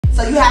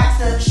So you have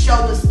to show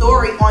the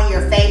story on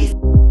your face.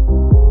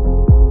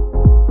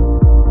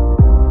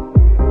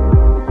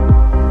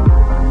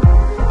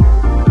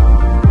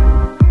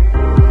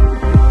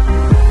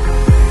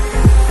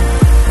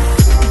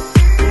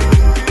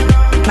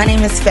 My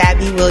name is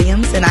Fabi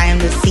Williams, and I am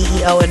the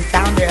CEO and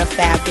founder of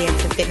Fab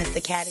Dance and Fitness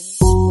Academy.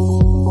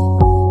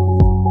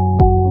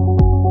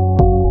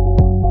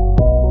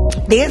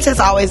 Dance has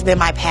always been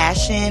my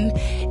passion.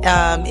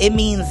 It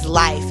means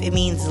life. It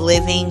means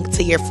living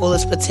to your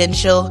fullest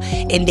potential.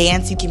 In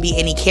dance, you can be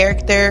any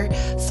character.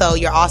 So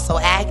you're also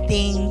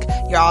acting.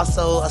 You're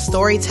also a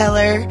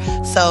storyteller.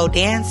 So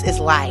dance is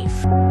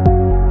life.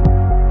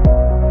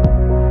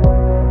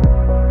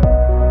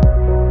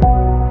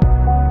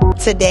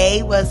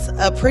 Today was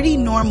a pretty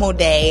normal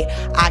day,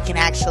 I can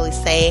actually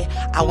say.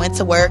 I went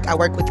to work. I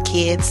work with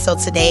kids. So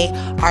today,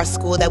 our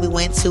school that we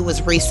went to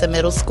was Risa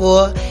Middle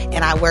School,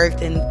 and I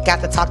worked and got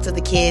to talk to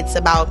the kids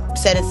about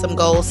setting some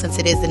goals since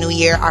it is the new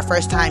year, our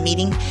first time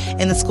meeting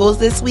in the schools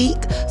this week.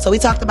 So we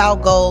talked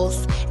about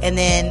goals, and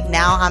then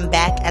now I'm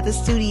back at the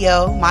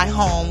studio, my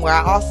home, where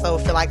I also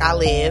feel like I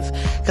live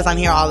because I'm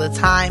here all the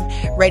time,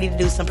 ready to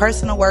do some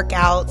personal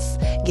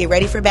workouts, get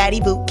ready for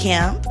Baddie Boot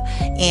Camp,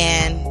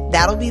 and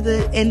that'll be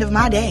the end of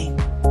my day.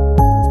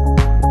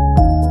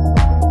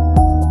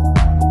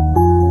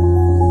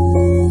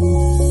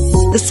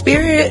 The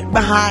spirit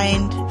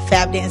behind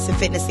Fab Dance and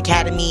Fitness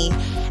Academy,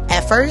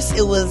 at first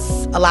it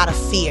was a lot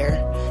of fear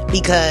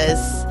because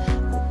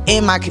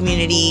in my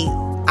community,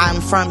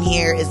 I'm from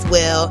here as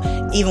well.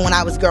 Even when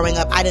I was growing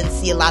up, I didn't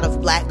see a lot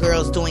of black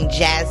girls doing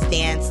jazz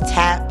dance,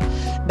 tap,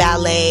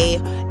 ballet,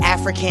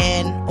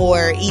 African,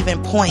 or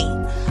even point.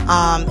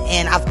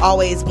 And I've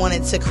always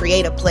wanted to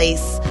create a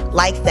place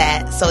like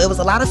that. So it was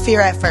a lot of fear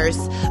at first,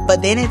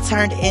 but then it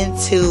turned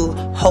into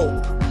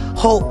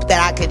hope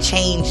that I could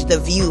change the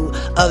view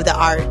of the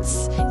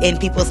arts in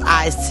people's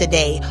eyes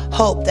today.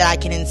 Hope that I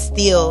can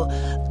instill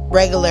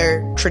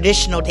regular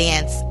traditional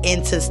dance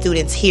into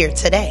students here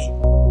today.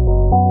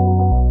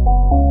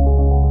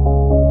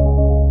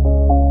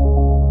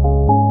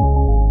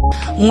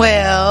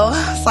 Well,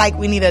 it's like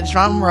we need a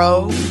drum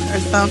roll or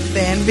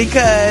something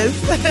because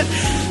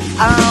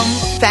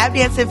Fab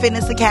Dance and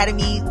Fitness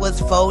Academy was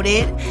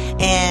voted,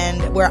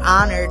 and we're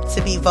honored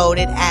to be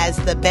voted as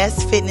the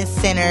best fitness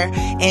center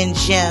and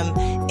gym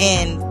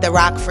in the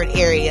Rockford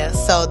area.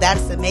 So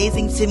that's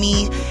amazing to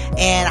me,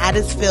 and I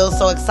just feel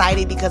so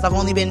excited because I've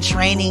only been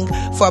training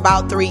for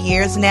about 3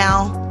 years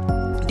now.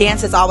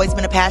 Dance has always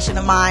been a passion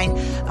of mine.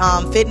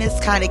 Fitness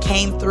kind of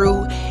came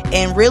through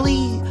and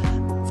really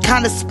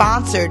kind of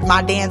sponsored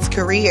my dance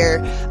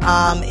career.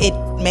 It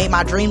made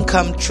my dream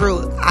come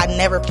true. I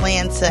never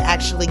planned to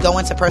actually go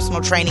into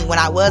personal training when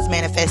I was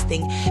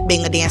manifesting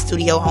being a dance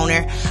studio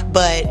owner,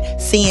 but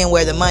seeing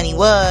where the money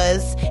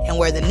was and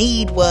where the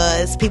need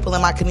was, people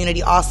in my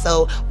community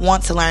also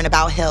want to learn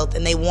about health,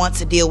 and they want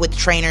to deal with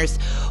trainers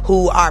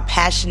who are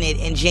passionate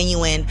and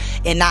genuine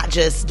and not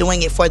just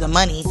doing it for the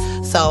money.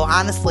 So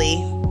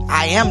honestly,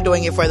 I am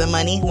doing it for the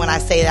money when I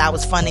say that I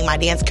was funding my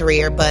dance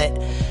career, but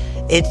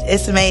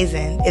it's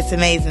amazing. It's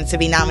amazing to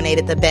be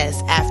nominated the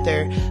best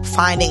after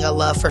finding a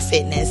love for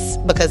fitness,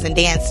 because in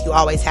dance you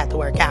always have to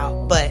work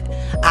out. But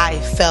I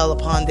fell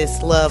upon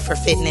this love for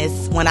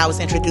fitness when I was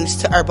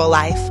introduced to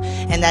Herbalife,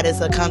 and that is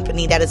a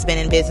company that has been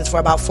in business for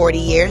about 40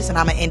 years, and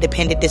I'm an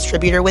independent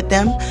distributor with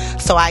them.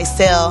 So I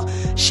sell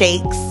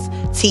shakes,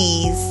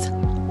 teas,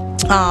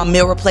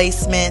 meal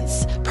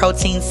replacements,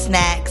 protein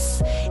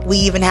snacks. We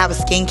even have a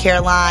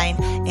skincare line,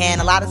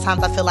 and a lot of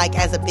times I feel like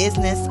as a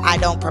business I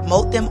don't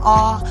promote them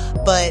all,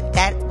 but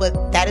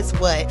that is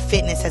what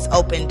fitness has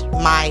opened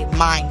my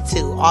mind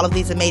to. All of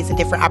these amazing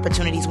different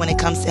opportunities when it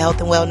comes to health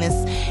and wellness,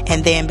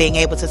 and then being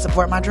able to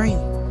support my dream.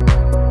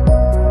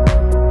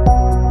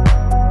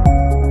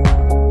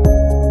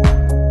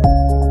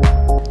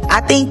 I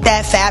think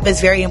that Fab is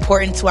very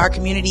important to our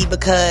community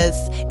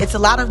because it's a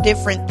lot of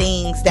different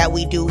things that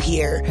we do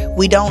here.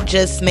 We don't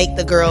just make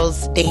the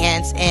girls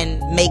dance and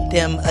make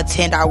them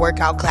attend our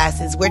workout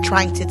classes. We're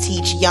trying to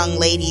teach young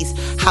ladies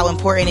how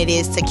important it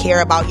is to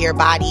care about your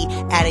body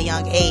at a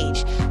young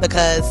age,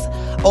 because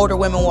older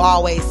women will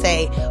always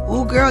say,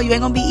 "Ooh, girl, you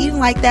ain't gonna be eating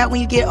like that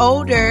when you get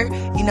older,"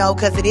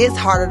 because it is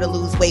harder to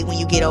lose weight when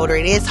you get older.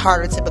 It is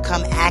harder to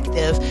become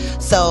active.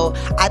 So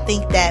I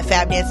think that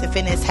Fab Dance and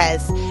Fitness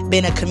has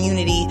been a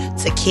community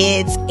to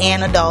kids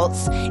and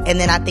adults, and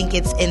then I think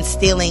it's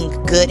instilling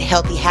good,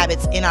 healthy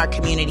habits in our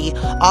community.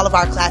 All of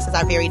our classes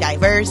are very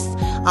diverse.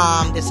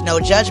 There's no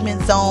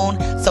judgment zone,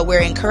 so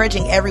we're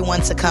encouraging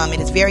everyone to come. It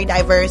is very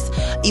diverse.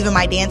 Even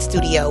my dance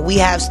studio, we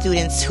have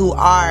students who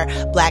are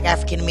Black,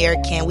 African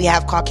American. We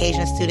have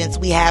Caucasian students.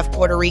 We have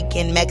Puerto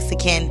Rican,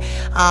 Mexican,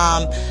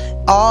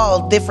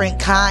 all different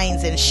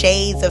kinds and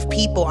shades of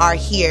people are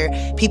here.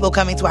 People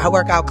coming to our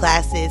workout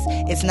classes.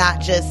 It's not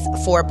just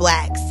for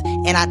Blacks.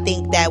 And I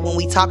think that when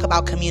we talk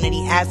about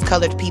community as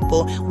colored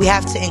people, we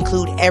have to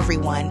include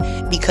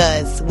everyone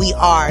because we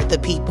are the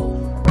people.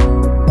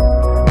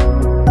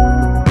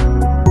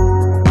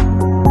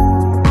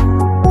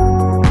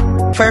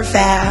 For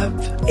Fab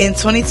in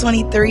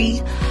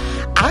 2023,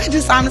 I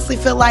just honestly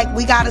feel like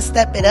we got to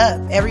step it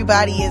up.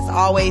 Everybody is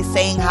always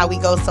saying how we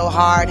go so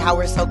hard, how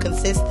we're so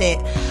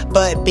consistent,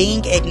 but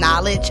being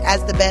acknowledged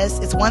as the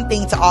best, it's one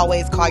thing to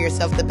always call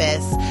yourself the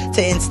best,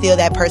 to instill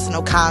that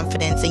personal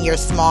confidence in your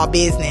small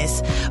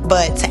business,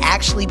 but to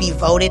actually be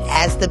voted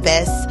as the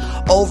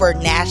best over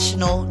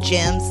national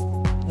gyms.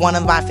 One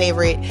of my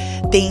favorite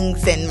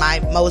things and my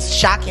most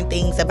shocking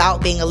things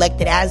about being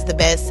elected as the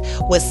best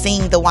was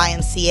seeing the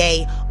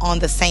YMCA on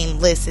the same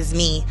list as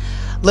me.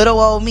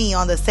 Little old me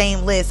on the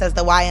same list as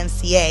the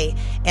YMCA.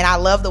 And I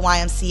love the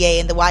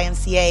YMCA, and the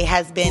YMCA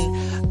has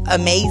been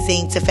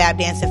amazing to Fab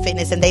Dance and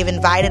Fitness, and they've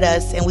invited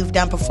us, and we've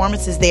done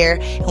performances there,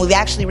 and we've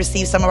actually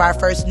received some of our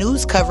first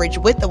news coverage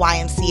with the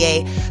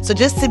YMCA. So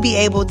just to be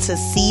able to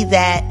see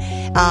that,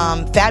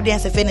 Fab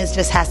Dance and Fitness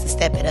just has to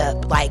step it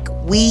up. Like,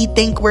 we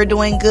think we're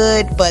doing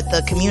good, but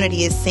the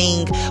community is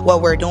seeing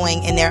what we're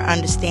doing, and they're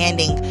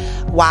understanding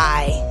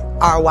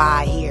our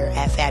why here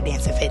at Fab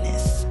Dance and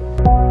Fitness.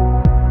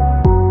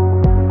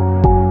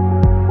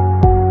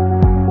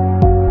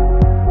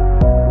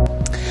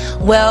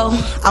 Well,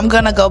 I'm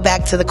going to go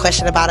back to the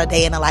question about a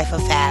day in the life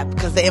of Fab,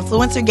 because the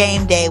Influencer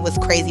Game day was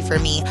crazy for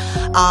me.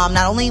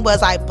 Not only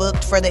was I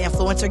booked for the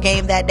Influencer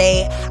Game that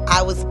day,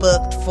 I was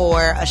booked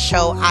for a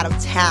show out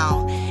of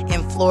town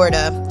in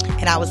Florida,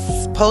 and I was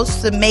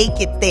supposed to make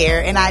it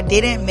there, and I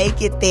didn't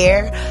make it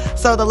there.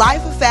 So the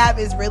life of Fab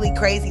is really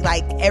crazy.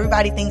 Like,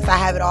 everybody thinks I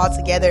have it all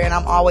together, and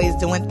I'm always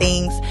doing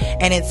things,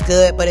 and it's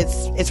good, but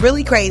it's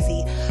really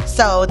crazy.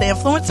 So the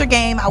Influencer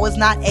Game, I was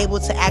not able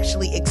to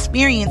actually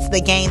experience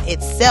the game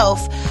itself,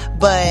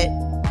 but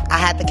I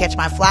had to catch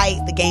my flight.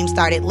 The game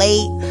started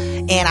late,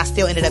 and I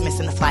still ended up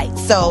missing the flight.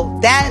 So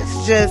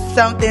that's just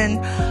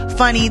something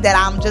funny that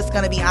I'm just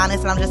going to be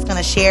honest, and I'm just going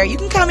to share. You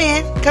can come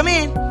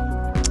in.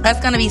 That's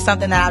going to be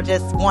something that I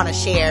just want to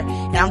share,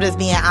 and I'm just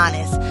being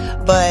honest.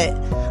 But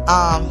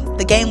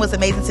the game was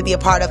amazing to be a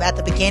part of. At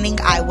the beginning,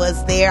 I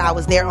was there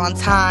on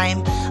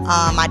time.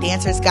 My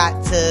dancers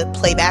got to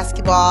play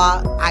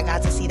basketball. I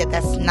got to see that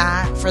that's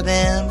not for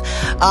them.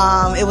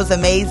 It was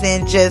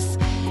amazing just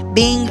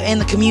being in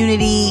the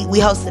community. We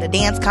hosted a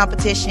dance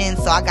competition,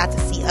 so I got to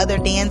see other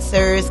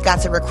dancers,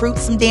 got to recruit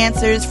some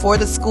dancers for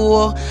the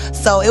school.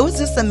 So it was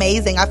just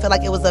amazing. I feel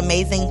like it was an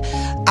amazing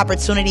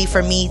opportunity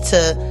for me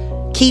to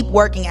keep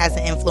working as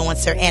an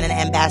influencer and an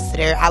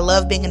ambassador. I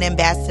love being an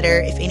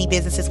ambassador. If any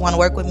businesses want to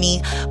work with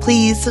me,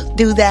 please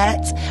do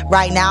that.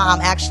 Right now,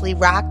 I'm actually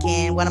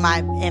rocking one of my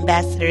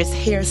ambassador's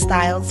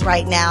hairstyles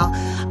right now.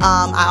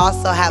 I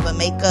also have a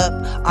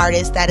makeup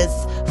artist that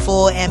is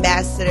full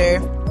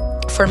ambassador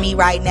for me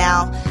right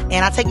now,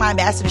 and I take my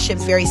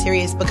ambassadorships very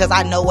serious because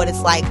I know what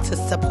it's like to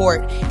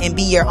support and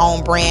be your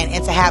own brand,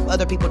 and to have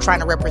other people trying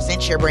to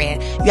represent your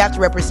brand. You have to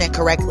represent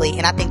correctly,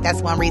 and I think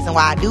that's one reason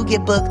why I do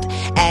get booked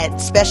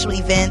at special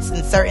events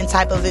and certain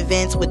type of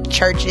events with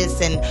churches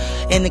and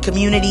in the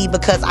community,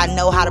 because I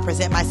know how to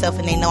present myself,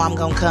 and they know I'm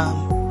gonna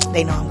come.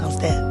 They know I'm gonna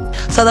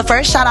step. So the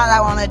first shout out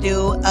I want to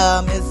do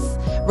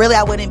is really,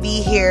 I wouldn't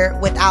be here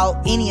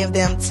without any of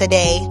them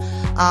today.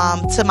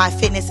 To my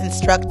fitness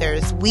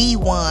instructors, we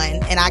won,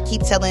 and I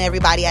keep telling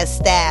everybody as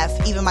staff,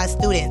 even my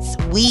students,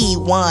 we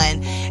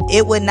won.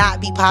 It would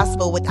not be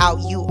possible without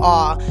you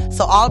all.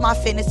 So all of my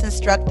fitness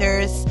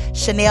instructors,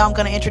 Chanel, I'm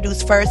going to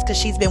introduce first because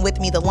she's been with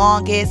me the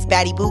longest.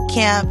 Baddie Boot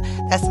Camp,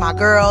 that's my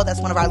girl.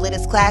 That's one of our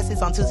latest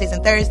classes on Tuesdays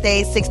and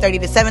Thursdays, 6:30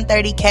 to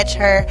 7:30. Catch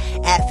her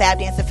at Fab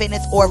Dance and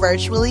Fitness or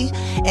virtually.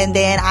 And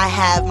then I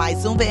have my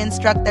Zumba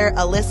instructor,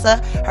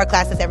 Alyssa. Her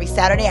class is every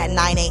Saturday at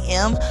 9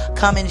 a.m.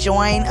 Come and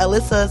join.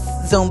 Alyssa's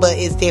Zumba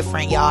is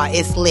different, y'all.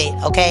 It's lit,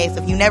 okay?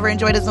 So if you never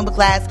enjoyed a Zumba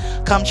class,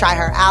 come try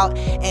her out.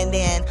 And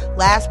then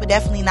last but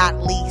definitely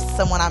not least,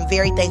 someone I'm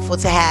very thankful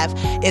to have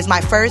is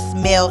my first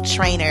male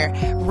trainer,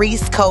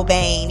 Reese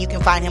Cobain. You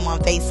can find him on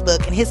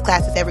Facebook, and his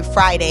class is every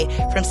Friday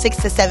from 6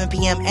 to 7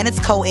 p.m. and it's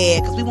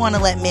co-ed because we want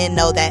to let men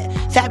know that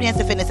Fab Dance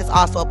and Fitness is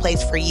also a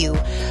place for you.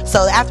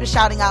 So after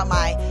shouting out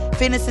my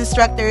fitness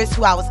instructors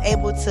who I was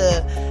able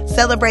to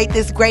celebrate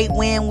this great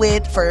win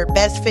with for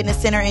Best Fitness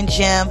Center and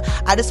Gym,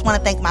 I just want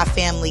to thank my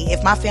family.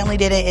 If my family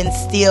didn't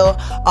instill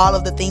all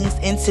of the things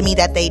into me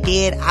that they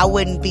did, I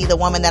wouldn't be the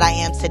woman that I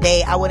am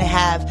today. I wouldn't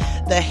have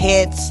the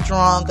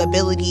headstrong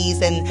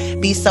abilities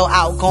and be so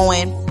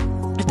outgoing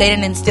if they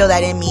didn't instill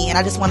that in me. And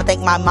I just want to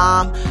thank my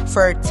mom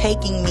for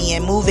taking me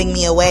and moving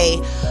me away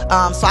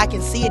so I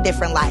can see a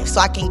different life,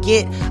 so I can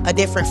get a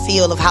different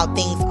feel of how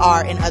things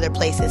are in other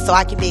places, so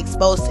I can be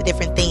exposed to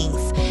different things.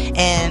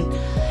 And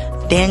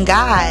then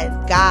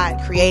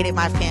God created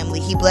my family.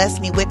 He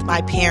blessed me with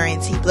my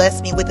parents. He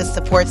blessed me with a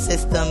support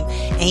system,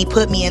 and he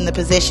put me in the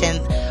position.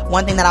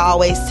 One thing that I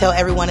always tell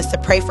everyone is to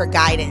pray for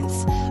guidance,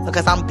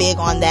 because I'm big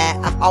on that.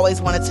 I've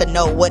always wanted to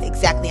know what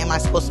exactly am I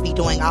supposed to be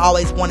doing. I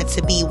always wanted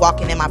to be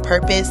walking in my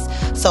purpose.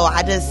 So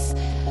I just,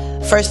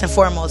 first and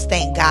foremost,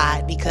 thank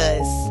God,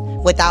 because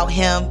without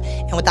him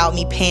and without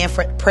me praying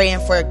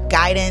for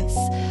guidance,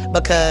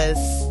 because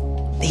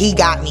he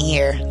got me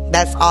here.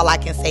 That's all I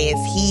can say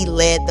is he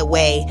led the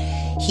way.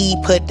 he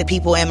put the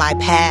people in my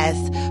path,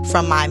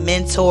 from my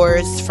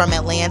mentors from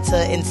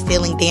Atlanta,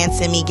 instilling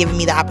dance in me, giving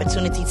me the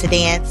opportunity to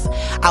dance.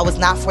 I was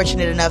not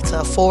fortunate enough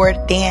to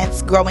afford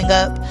dance growing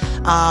up,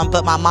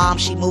 but my mom,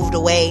 she moved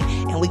away,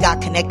 and we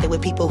got connected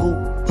with people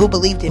who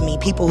believed in me,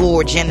 people who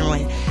were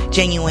genuine,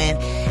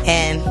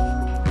 and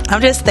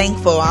I'm just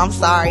thankful. I'm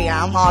sorry,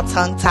 I'm all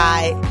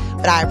tongue-tied,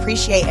 but I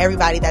appreciate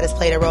everybody that has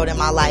played a role in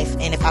my life.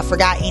 And if I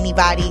forgot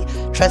anybody,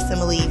 trust and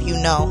believe, you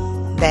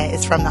know that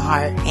it's from the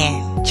heart,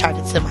 and charge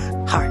it to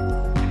my heart.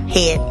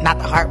 Head, not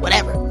the heart,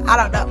 whatever. I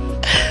don't know.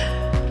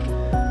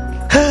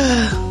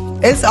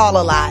 It's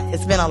all a lot.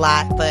 It's been a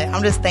lot, but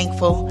I'm just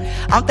thankful.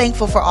 I'm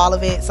thankful for all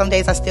of it. Some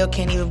days I still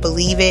can't even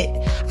believe it.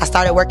 I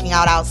started working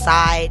out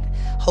outside,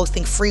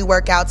 hosting free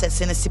workouts at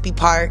Mississippi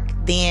Park,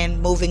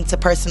 then moving to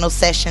personal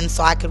sessions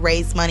so I could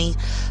raise money.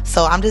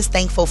 So I'm just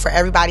thankful for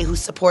everybody who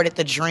supported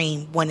the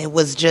dream when it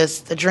was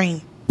just a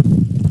dream.